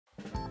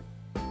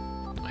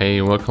Hey,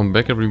 welcome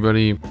back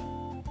everybody.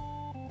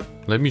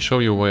 Let me show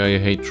you why I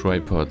hate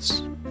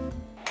tripods.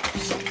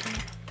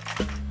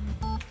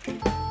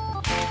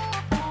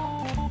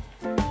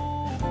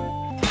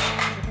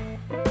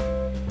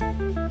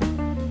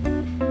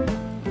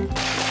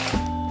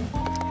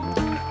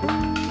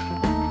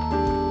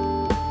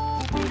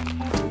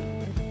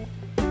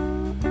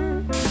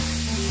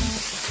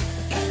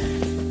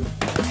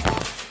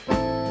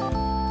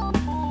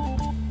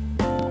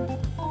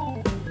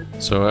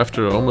 So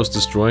after almost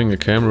destroying a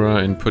camera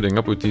and putting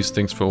up with these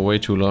things for way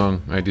too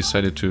long, I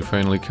decided to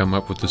finally come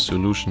up with a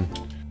solution.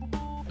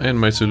 And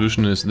my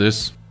solution is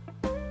this.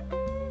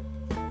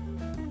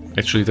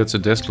 Actually, that's a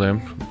desk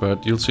lamp,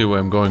 but you'll see where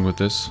I'm going with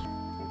this.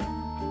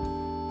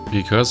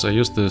 Because I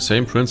used the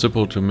same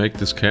principle to make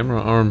this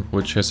camera arm,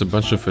 which has a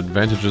bunch of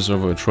advantages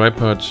over a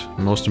tripod.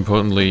 Most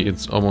importantly,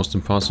 it's almost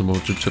impossible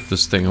to tip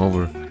this thing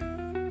over.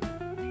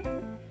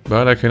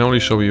 But I can only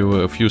show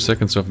you a few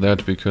seconds of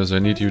that because I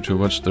need you to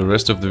watch the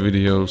rest of the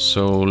video,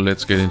 so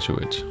let's get into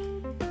it.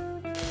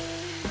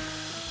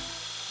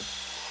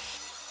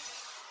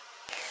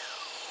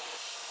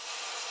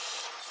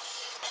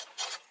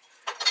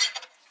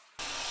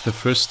 The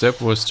first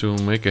step was to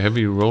make a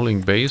heavy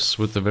rolling base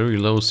with a very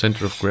low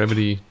center of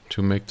gravity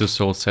to make this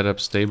whole setup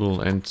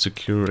stable and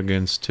secure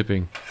against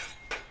tipping.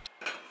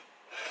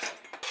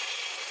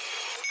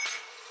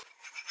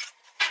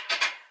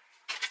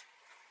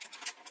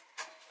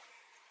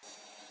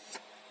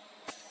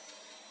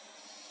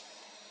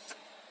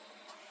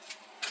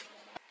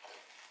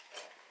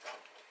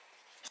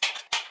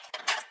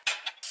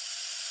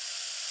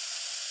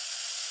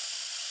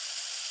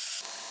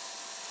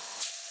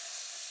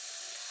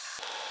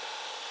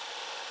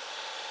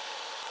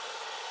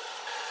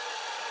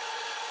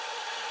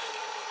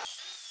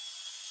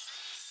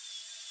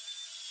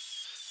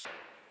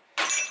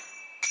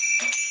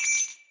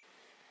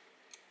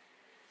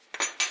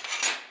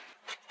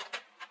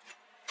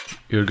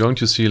 You're going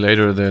to see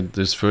later that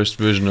this first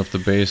version of the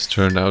base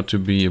turned out to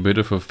be a bit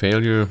of a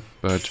failure,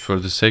 but for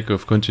the sake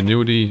of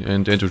continuity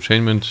and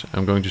entertainment,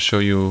 I'm going to show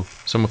you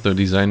some of the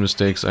design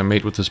mistakes I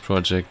made with this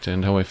project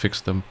and how I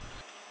fixed them.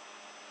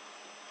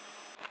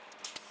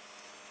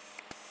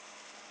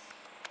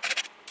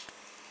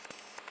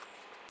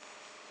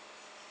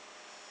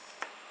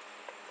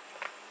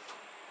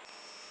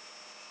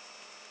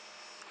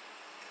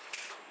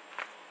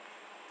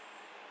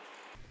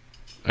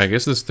 I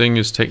guess this thing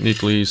is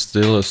technically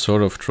still a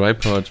sort of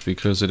tripod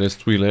because it has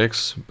 3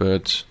 legs,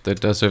 but that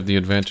does have the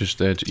advantage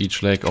that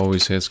each leg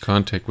always has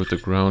contact with the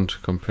ground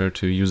compared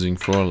to using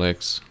 4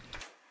 legs.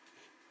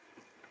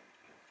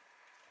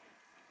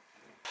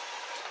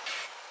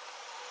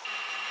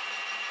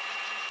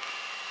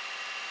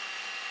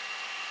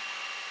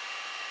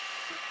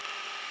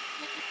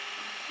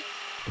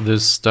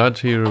 This stud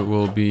here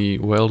will be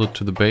welded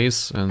to the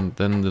base and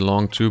then the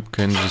long tube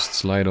can just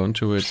slide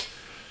onto it.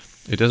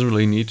 It doesn't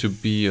really need to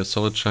be a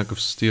solid chunk of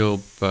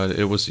steel, but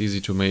it was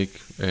easy to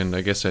make, and I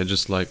guess I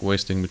just like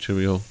wasting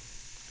material.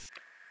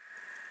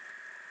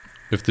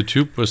 If the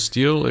tube was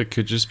steel, it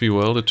could just be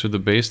welded to the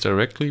base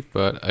directly,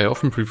 but I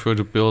often prefer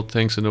to build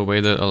things in a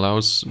way that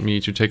allows me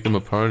to take them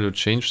apart or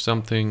change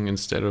something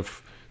instead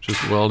of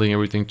just welding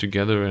everything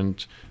together,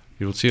 and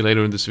you'll see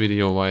later in this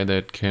video why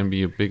that can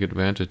be a big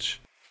advantage.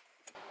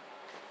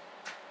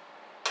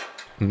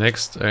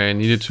 Next, I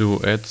needed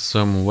to add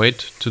some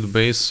weight to the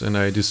base, and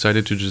I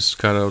decided to just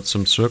cut out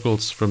some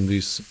circles from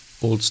these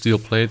old steel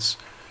plates.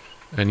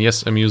 And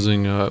yes, I'm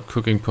using a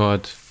cooking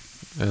pot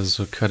as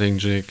a cutting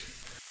jig.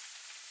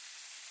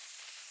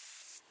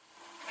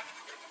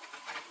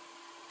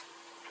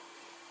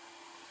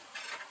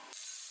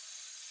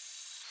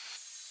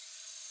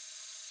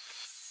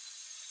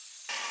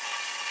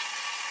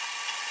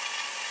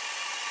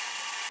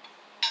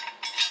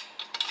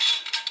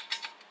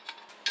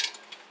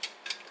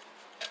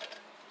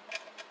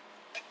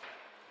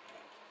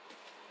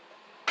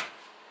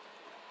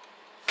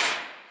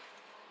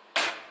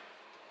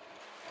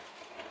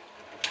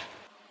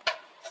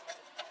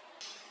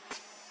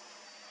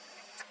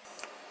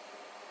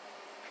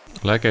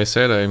 Like I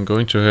said, I'm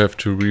going to have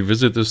to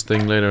revisit this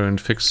thing later and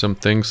fix some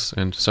things,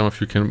 and some of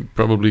you can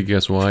probably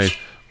guess why,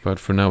 but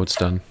for now it's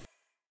done.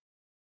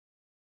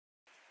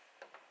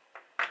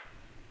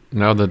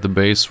 Now that the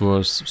base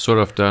was sort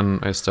of done,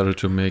 I started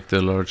to make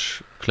the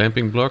large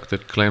clamping block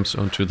that clamps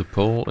onto the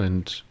pole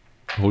and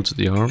holds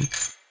the arm.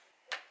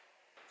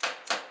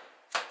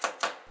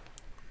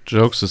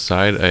 Jokes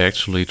aside, I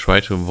actually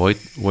tried to avoid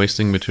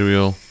wasting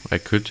material. I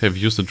could have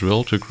used a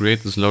drill to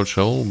create this large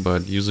hole,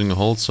 but using a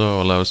hole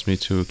saw allows me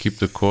to keep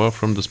the core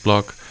from this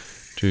block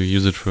to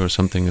use it for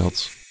something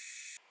else.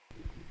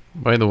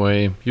 By the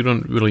way, you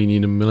don't really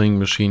need a milling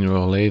machine or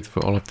a lathe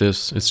for all of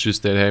this, it's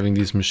just that having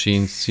these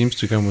machines seems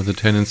to come with a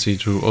tendency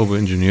to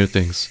over-engineer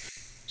things.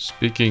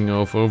 Speaking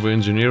of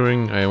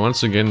over-engineering, I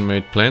once again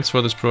made plans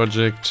for this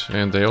project,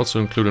 and they also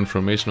include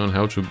information on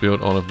how to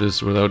build all of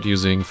this without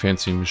using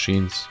fancy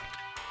machines.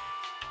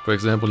 For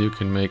example, you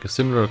can make a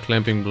similar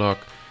clamping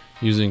block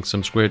using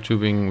some square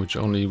tubing which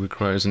only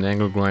requires an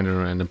angle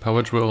grinder and a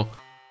power drill,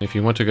 If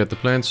you want to get the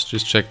plans,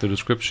 just check the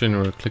description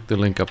or click the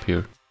link up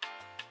here.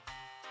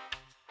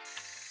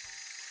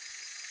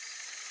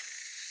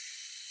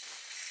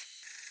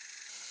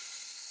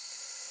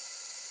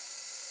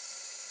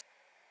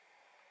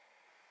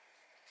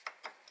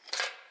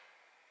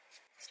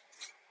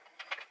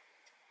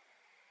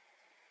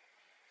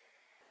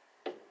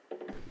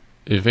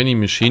 If any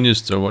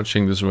machinists are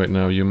watching this right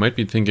now, you might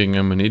be thinking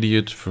I'm an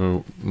idiot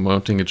for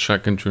mounting a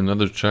chuck into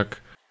another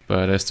chuck,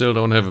 but I still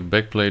don't have a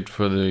backplate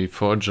for the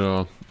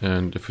forejaw,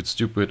 and if it's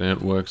stupid and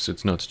it works,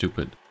 it's not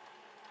stupid.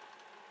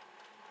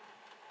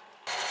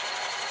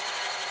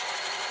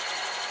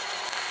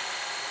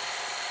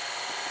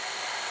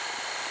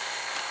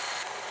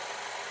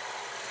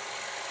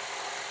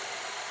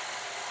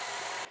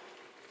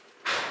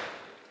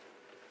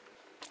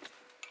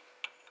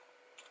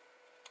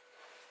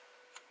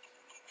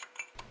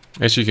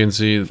 As you can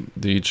see,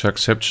 the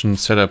chuckception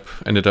setup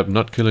ended up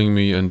not killing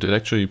me, and it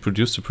actually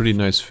produced a pretty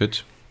nice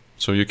fit,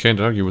 so you can't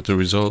argue with the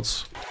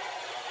results.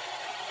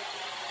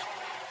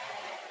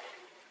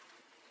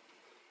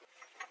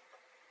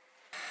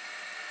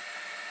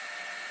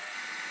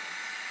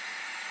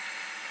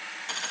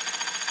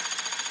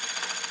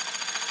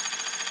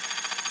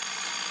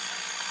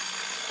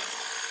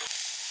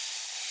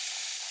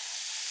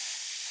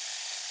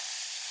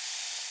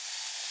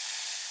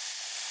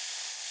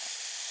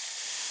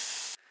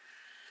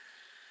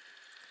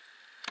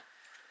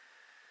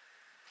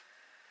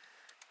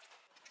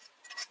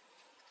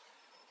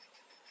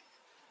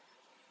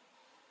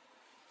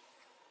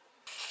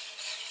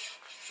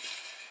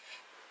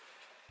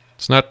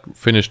 It's not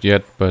finished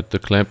yet, but the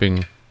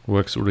clamping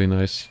works really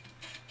nice.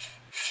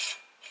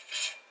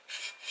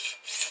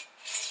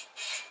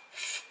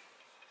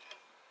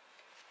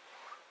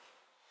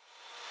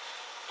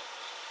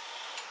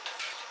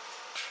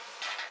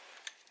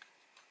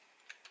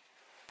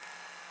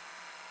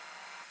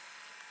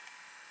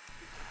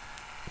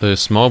 The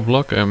small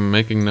block I'm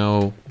making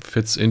now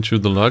fits into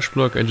the large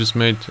block I just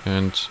made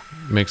and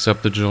makes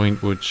up the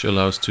joint which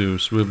allows to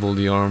swivel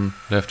the arm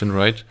left and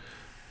right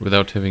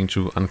without having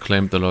to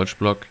unclamp the large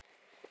block.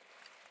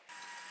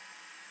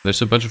 There's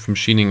a bunch of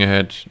machining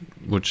ahead,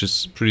 which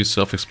is pretty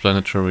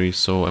self-explanatory,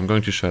 so I'm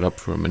going to shut up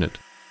for a minute.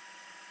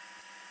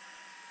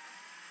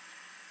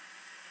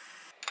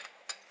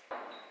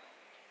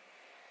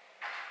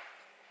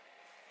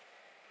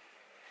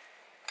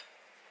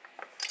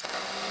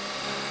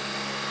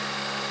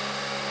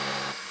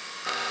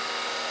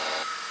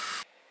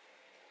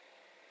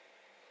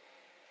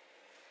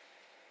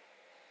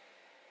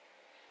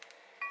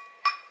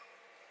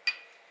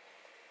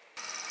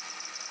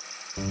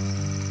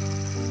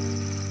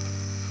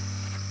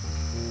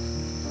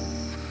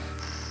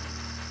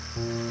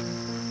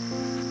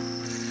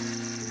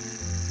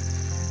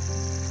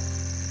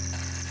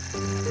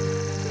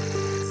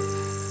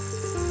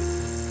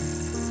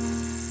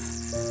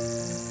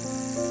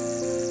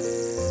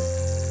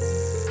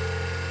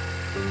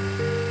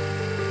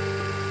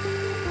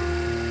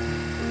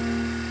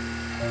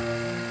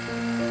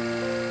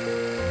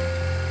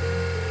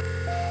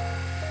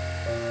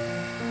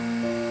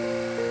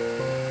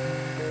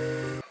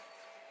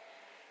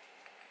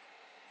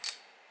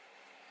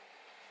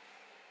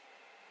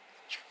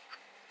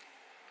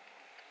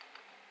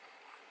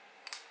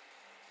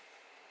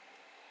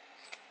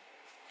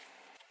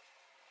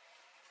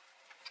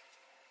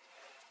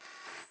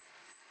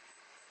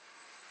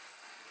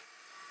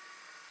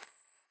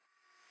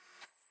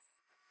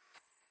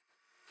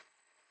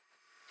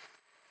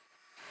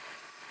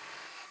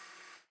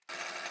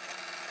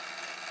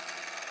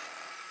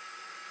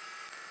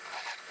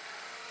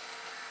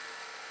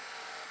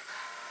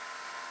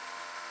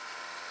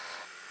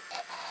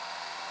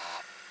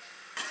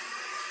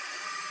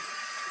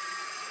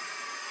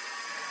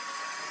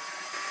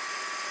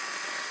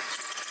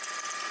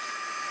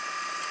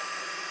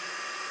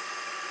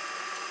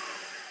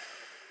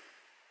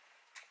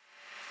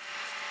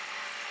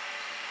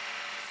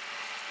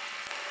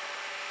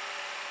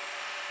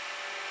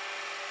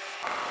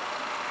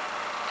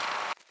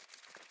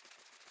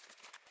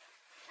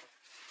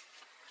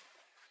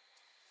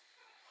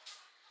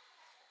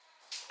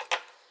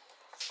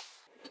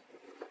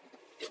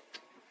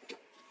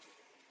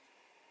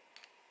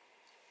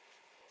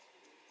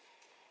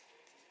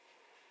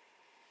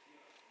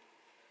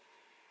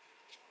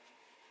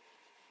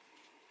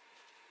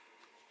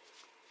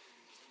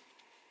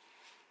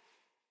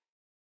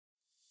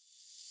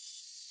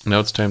 Now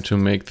it's time to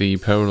make the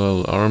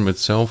parallel arm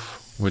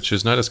itself, which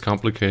is not as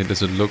complicated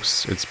as it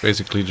looks. It's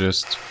basically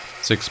just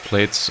 6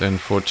 plates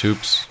and 4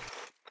 tubes.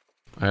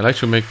 I like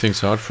to make things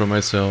hard for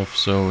myself,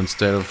 so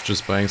instead of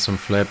just buying some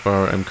flat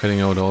bar, I'm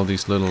cutting out all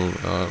these little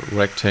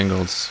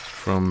rectangles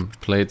from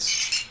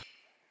plates.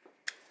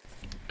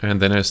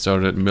 And then I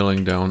started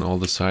milling down all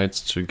the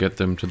sides to get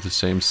them to the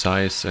same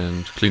size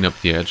and clean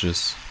up the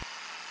edges.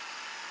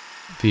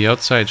 The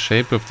outside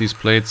shape of these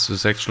plates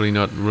is actually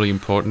not really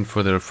important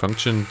for their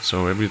function,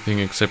 so everything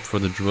except for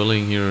the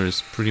drilling here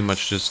is pretty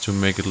much just to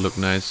make it look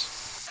nice.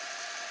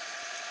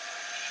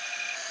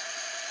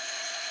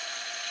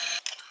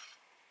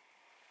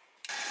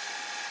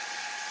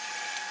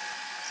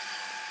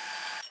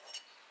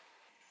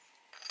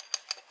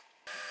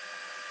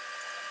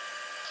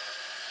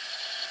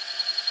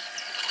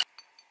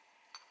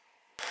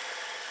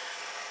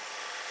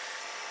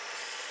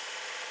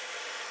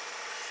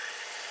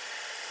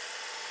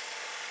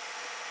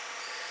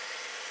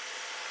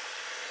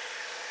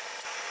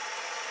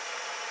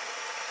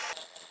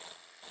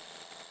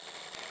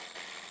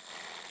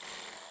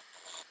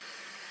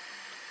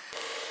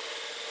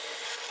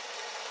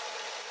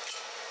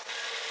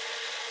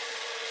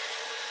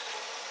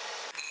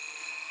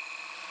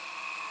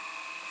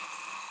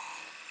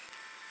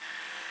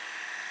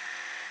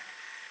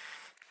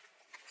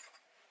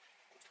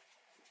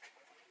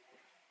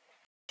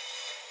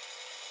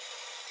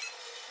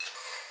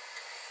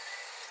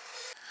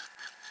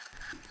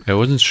 I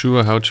wasn't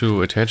sure how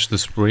to attach the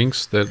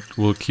springs that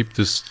will keep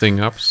this thing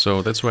up,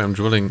 so that's why I'm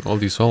drilling all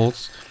these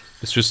holes.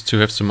 It's just to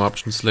have some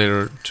options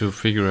later to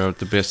figure out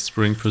the best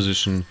spring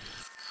position.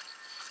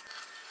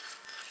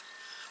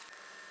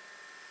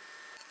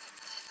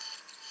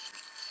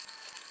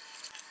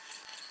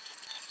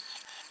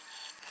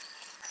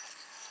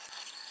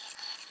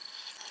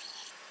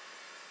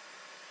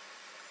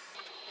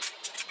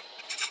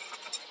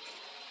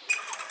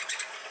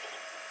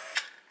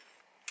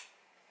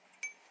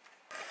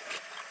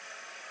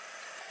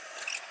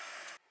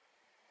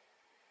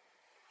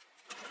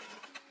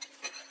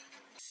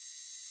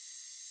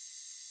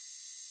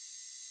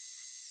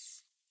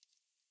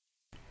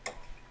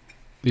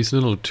 These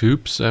little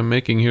tubes I'm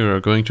making here are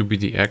going to be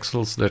the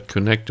axles that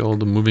connect all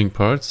the moving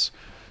parts.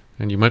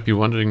 And you might be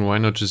wondering why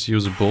not just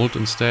use a bolt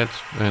instead,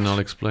 and I'll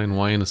explain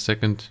why in a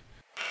second.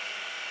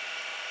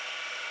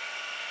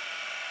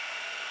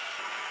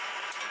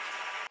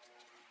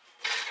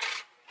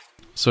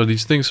 So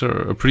these things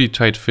are a pretty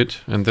tight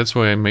fit, and that's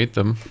why I made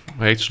them.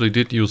 I actually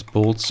did use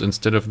bolts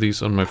instead of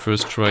these on my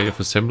first try of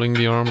assembling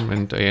the arm,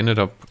 and I ended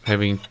up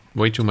having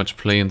way too much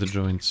play in the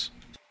joints.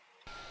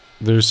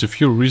 There's a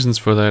few reasons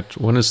for that.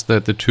 One is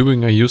that the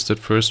tubing I used at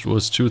first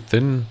was too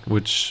thin,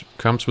 which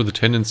comes with a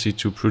tendency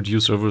to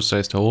produce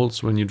oversized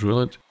holes when you drill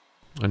it.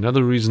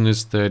 Another reason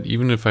is that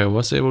even if I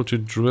was able to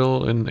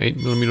drill an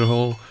 8mm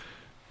hole,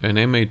 an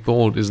M8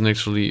 bolt isn't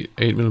actually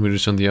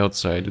 8mm on the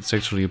outside, it's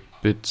actually a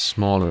bit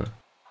smaller.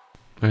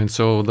 And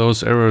so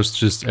those errors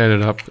just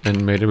added up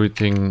and made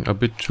everything a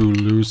bit too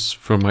loose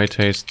for my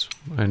taste.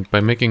 And by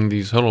making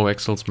these hollow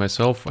axles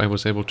myself, I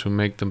was able to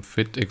make them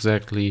fit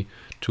exactly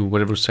to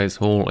whatever size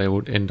hole I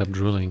would end up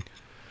drilling.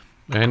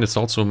 And it's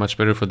also much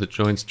better for the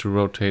joints to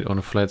rotate on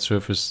a flat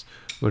surface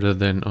rather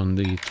than on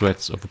the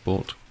threads of a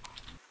bolt.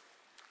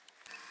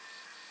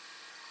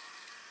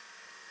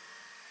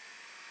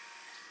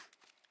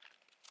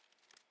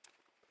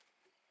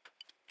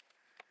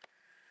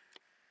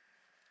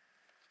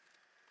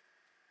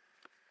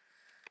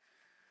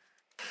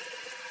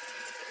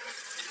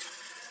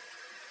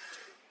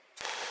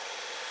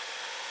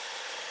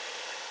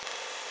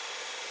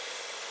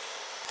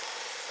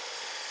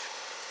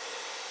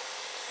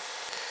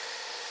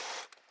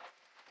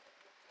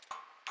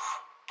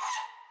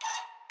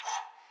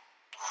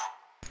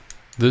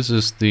 This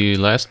is the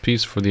last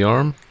piece for the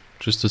arm,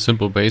 just a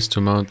simple base to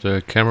mount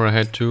the camera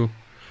head to.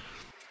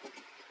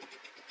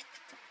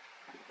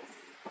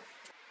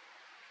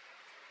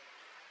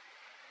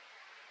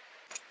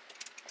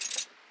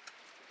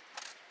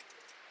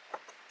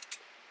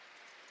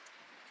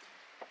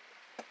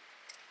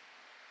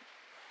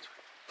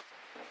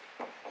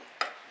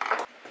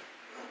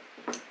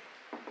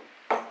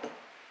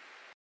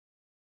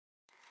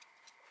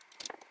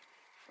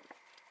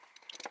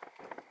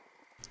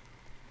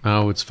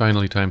 Now it's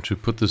finally time to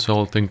put this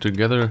whole thing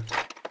together.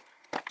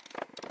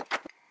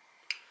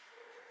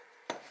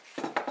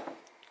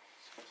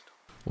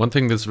 One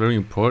thing that's very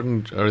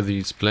important are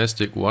these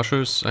plastic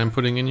washers I'm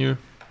putting in here.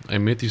 I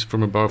made these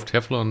from a bar of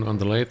Teflon on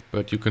the lathe,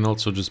 but you can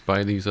also just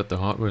buy these at the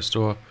hardware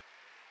store.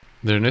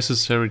 They're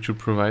necessary to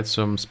provide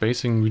some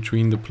spacing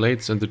between the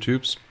plates and the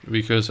tubes,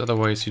 because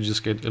otherwise you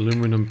just get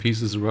aluminum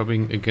pieces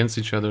rubbing against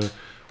each other,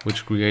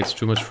 which creates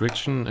too much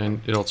friction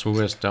and it also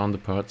wears down the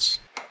parts.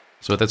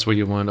 So that's why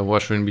you want a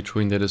washer in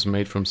between that is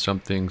made from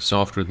something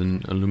softer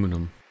than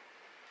aluminum.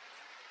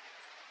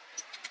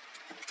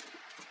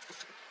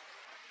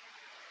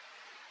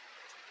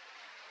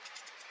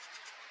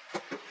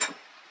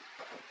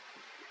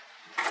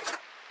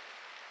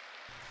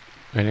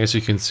 And as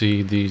you can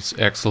see, these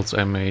axles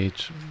I made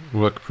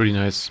work pretty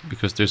nice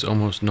because there's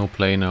almost no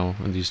play now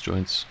in these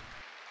joints.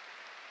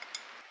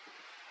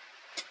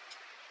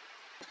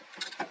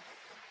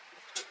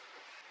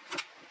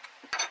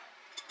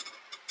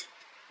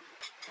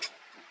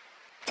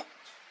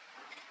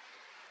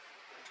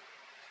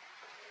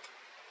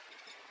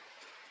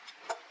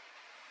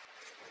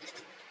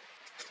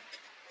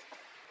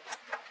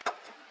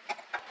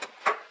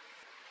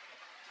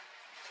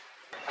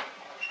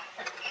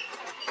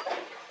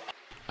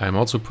 I'm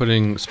also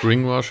putting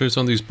spring washers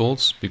on these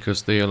bolts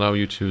because they allow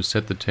you to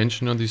set the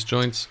tension on these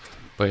joints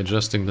by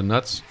adjusting the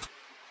nuts.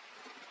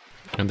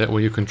 And that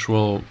way you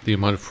control the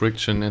amount of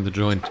friction in the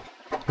joint,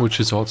 which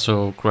is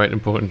also quite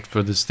important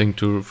for this thing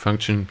to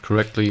function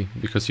correctly,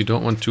 because you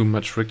don't want too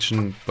much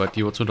friction, but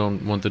you also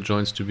don't want the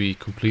joints to be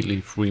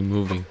completely free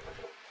moving.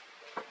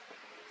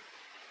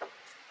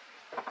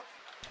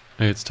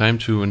 It's time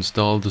to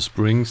install the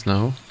springs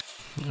now.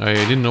 I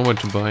didn't know what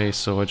to buy,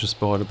 so I just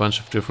bought a bunch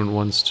of different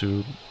ones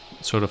to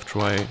sort of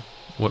try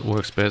what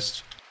works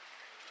best.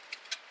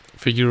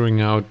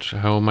 Figuring out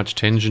how much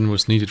tension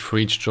was needed for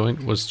each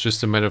joint was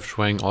just a matter of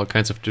trying all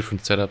kinds of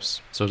different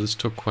setups, so this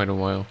took quite a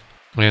while.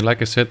 And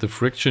like I said, the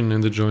friction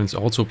in the joints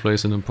also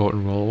plays an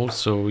important role,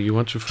 so you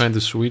want to find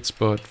the sweet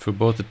spot for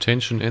both the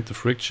tension and the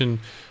friction,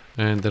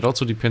 and that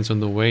also depends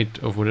on the weight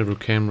of whatever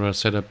camera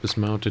setup is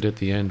mounted at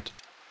the end.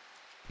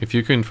 If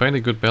you can find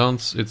a good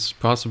balance, it's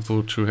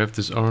possible to have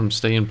this arm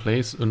stay in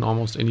place in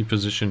almost any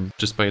position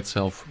just by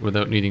itself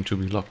without needing to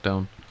be locked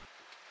down.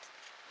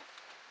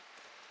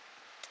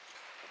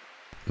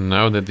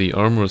 Now that the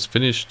armor is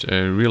finished, I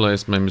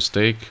realized my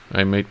mistake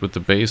I made with the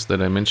base that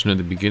I mentioned in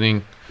the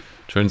beginning.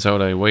 Turns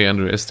out I way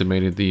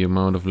underestimated the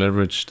amount of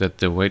leverage that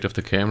the weight of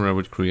the camera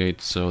would create,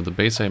 so the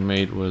base I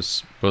made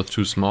was both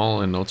too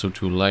small and also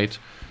too light,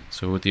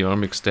 so with the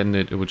arm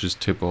extended it would just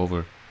tip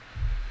over.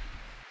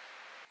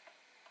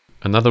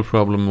 Another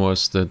problem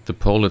was that the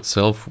pole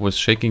itself was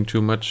shaking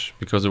too much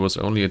because it was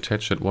only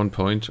attached at one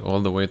point all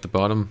the way at the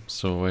bottom,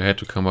 so I had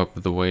to come up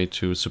with a way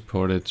to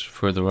support it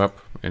further up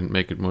and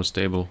make it more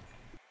stable.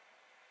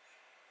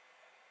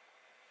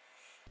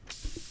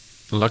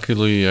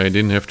 Luckily I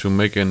didn't have to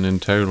make an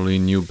entirely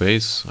new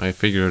base. I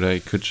figured I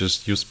could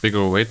just use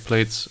bigger weight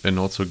plates and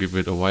also give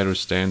it a wider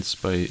stance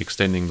by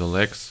extending the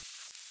legs.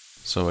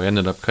 So I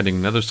ended up cutting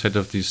another set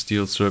of these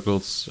steel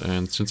circles,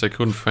 and since I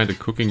couldn't find a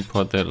cooking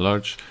pot that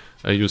large,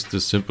 I used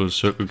this simple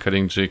circle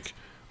cutting jig,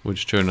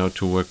 which turned out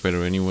to work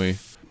better anyway.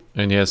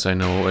 And yes, I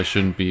know I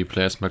shouldn't be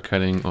plasma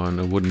cutting on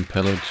a wooden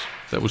pellet.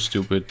 That was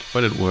stupid,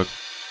 but it worked.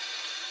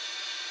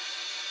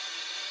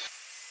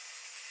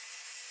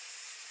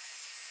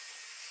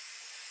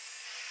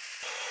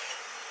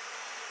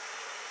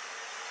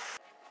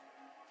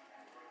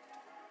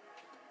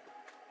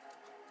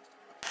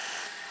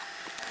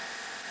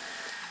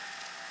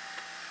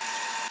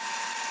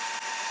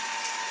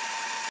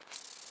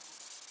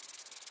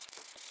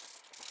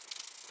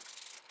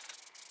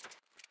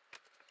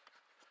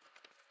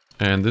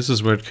 And this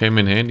is where it came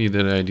in handy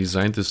that I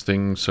designed this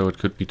thing so it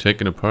could be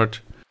taken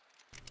apart.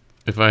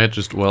 If I had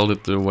just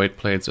welded the weight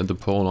plates and the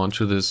pole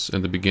onto this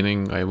in the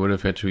beginning, I would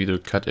have had to either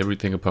cut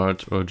everything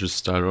apart or just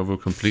start over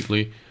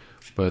completely.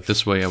 But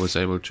this way I was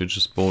able to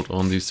just bolt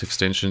on these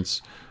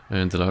extensions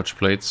and the large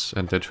plates,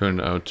 and that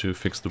turned out to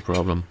fix the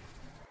problem.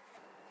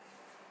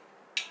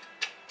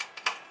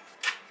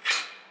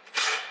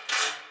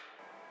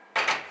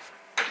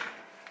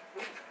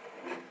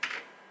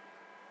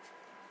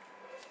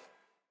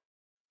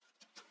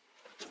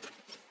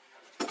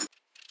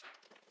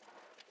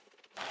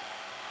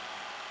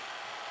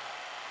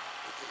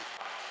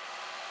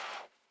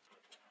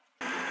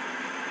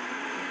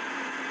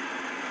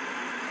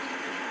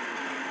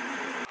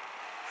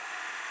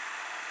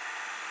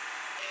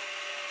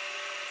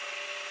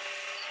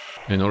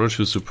 In order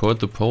to support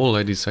the pole,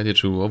 I decided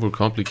to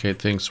overcomplicate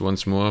things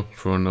once more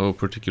for no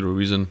particular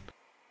reason.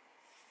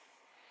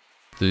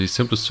 The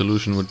simplest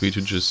solution would be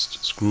to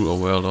just screw or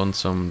weld on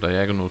some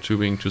diagonal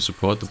tubing to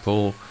support the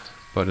pole,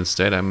 but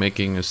instead I'm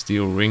making a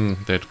steel ring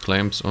that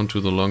clamps onto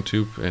the long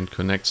tube and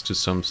connects to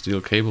some steel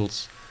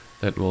cables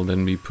that will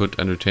then be put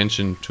under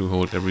tension to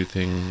hold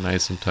everything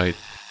nice and tight.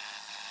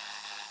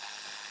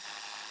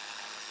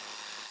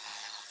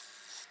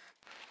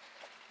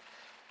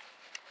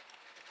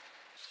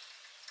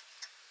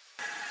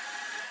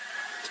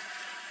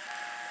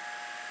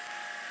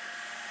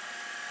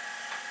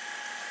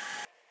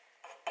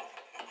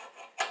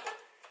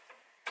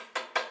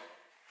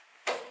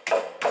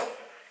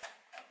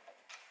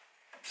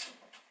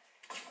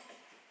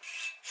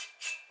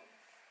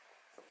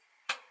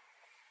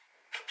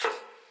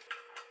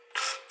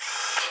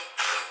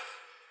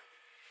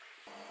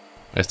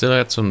 I still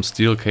had some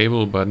steel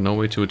cable but no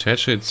way to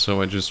attach it,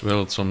 so I just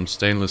welded some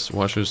stainless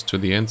washers to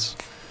the ends.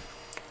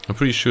 I'm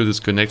pretty sure this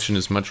connection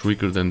is much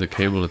weaker than the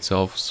cable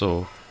itself,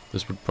 so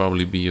this would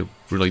probably be a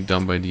really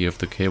dumb idea if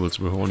the cables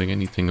were holding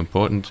anything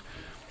important.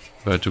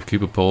 But to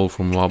keep a pole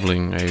from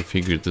wobbling, I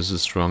figured this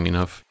is strong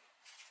enough.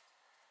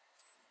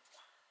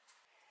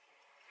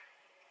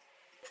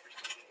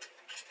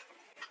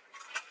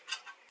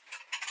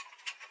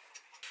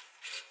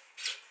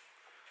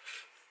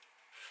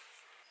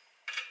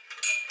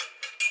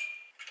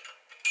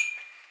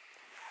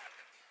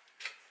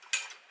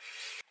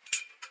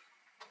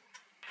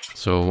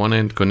 So one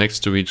end connects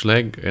to each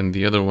leg and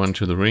the other one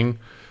to the ring,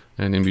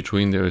 and in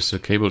between there is a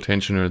cable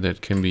tensioner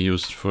that can be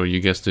used for, you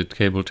guessed it,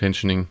 cable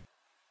tensioning.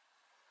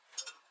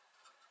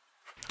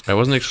 I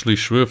wasn't actually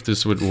sure if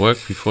this would work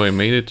before I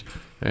made it,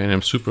 and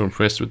I'm super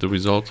impressed with the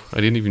result.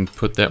 I didn't even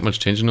put that much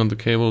tension on the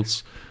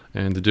cables,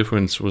 and the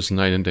difference was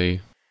night and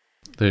day.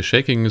 The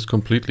shaking is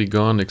completely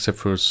gone except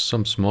for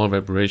some small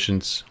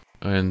vibrations,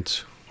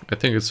 and I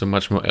think it's a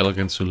much more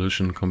elegant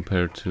solution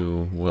compared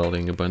to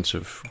welding a bunch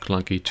of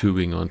clunky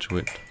tubing onto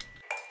it.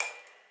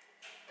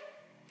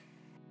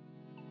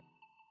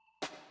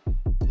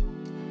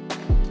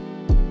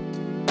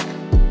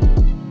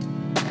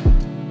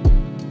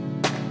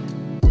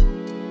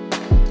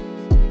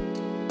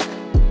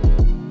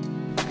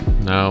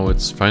 Now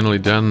it's finally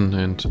done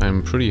and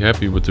I'm pretty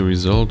happy with the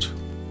result.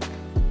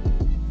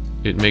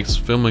 It makes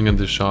filming in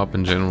the shop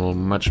in general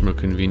much more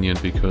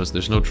convenient because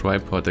there's no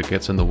tripod that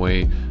gets in the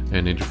way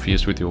and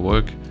interferes with your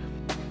work.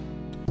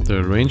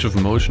 The range of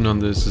motion on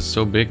this is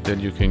so big that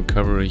you can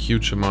cover a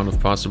huge amount of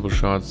possible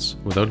shots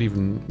without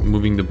even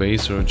moving the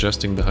base or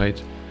adjusting the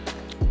height.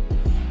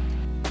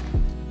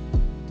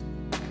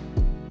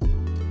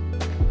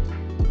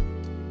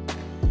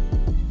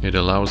 It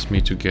allows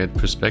me to get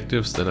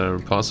perspectives that are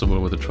impossible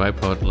with a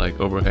tripod, like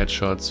overhead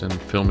shots and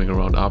filming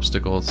around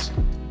obstacles.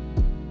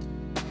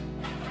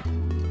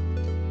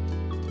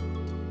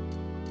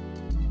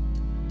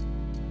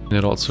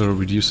 It also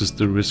reduces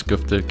the risk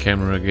of the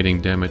camera getting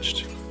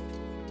damaged.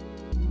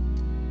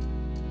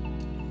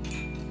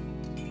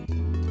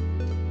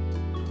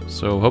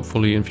 So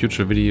hopefully in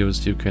future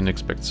videos you can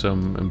expect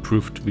some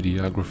improved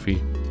videography.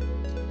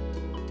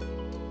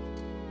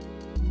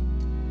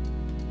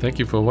 Thank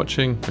you for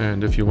watching,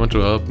 and if you want to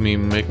help me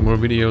make more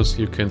videos,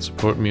 you can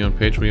support me on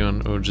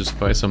Patreon or just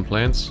buy some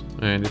plants.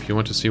 And if you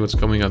want to see what's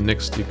coming up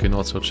next, you can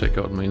also check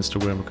out my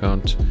Instagram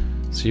account.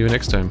 See you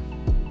next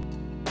time.